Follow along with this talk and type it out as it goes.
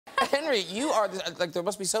Henry, you are like there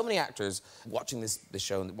must be so many actors watching this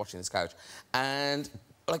show and watching this couch, and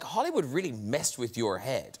like Hollywood really messed with your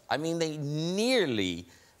head. I mean, they nearly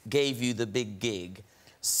gave you the big gig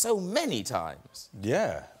so many times.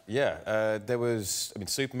 Yeah, yeah. There was, I mean,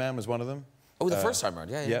 Superman was one of them. Oh, the first time around,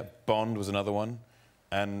 yeah. Yeah, Bond was another one,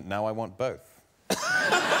 and now I want both.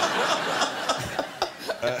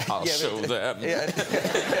 I'll show them. Yeah.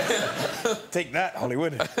 Take that,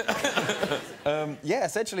 Hollywood. Yeah,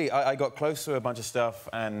 essentially, I got close to a bunch of stuff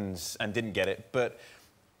and didn't get it. But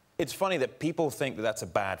it's funny that people think that that's a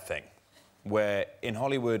bad thing, where in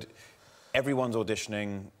Hollywood, everyone's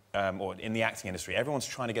auditioning, or in the acting industry, everyone's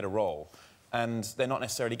trying to get a role, and they're not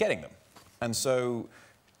necessarily getting them. And so,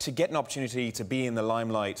 to get an opportunity to be in the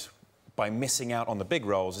limelight by missing out on the big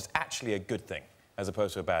roles is actually a good thing, as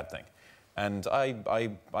opposed to a bad thing. And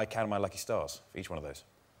I count my lucky stars for each one of those.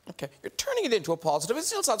 Okay, you're turning it into a positive. It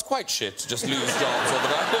still sounds quite shit to just lose jobs all the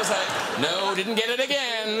time. It's like, no, didn't get it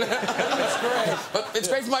again. It's great. But it's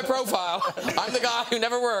great for my profile. I'm the guy who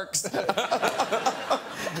never works.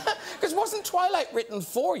 Because wasn't Twilight written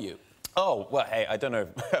for you? Oh, well, hey, I don't know.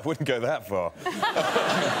 I wouldn't go that far.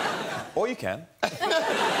 Or you can.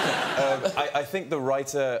 I think the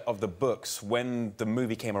writer of the books, when the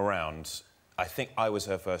movie came around, I think I was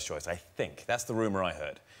her first choice. I think. That's the rumour I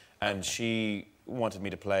heard. And she wanted me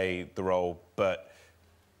to play the role, but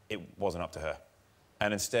it wasn't up to her.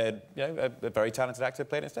 And instead, you know, a very talented actor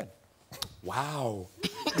played it instead. Wow.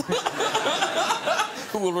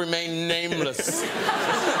 Who will remain nameless.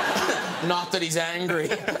 Not that he's angry.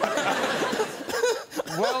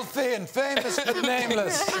 Wealthy and famous, but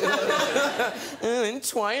nameless. In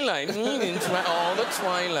Twilight. All the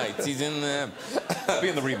Twilights. He's in them. Be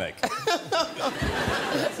in the remake.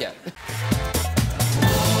 Yeah.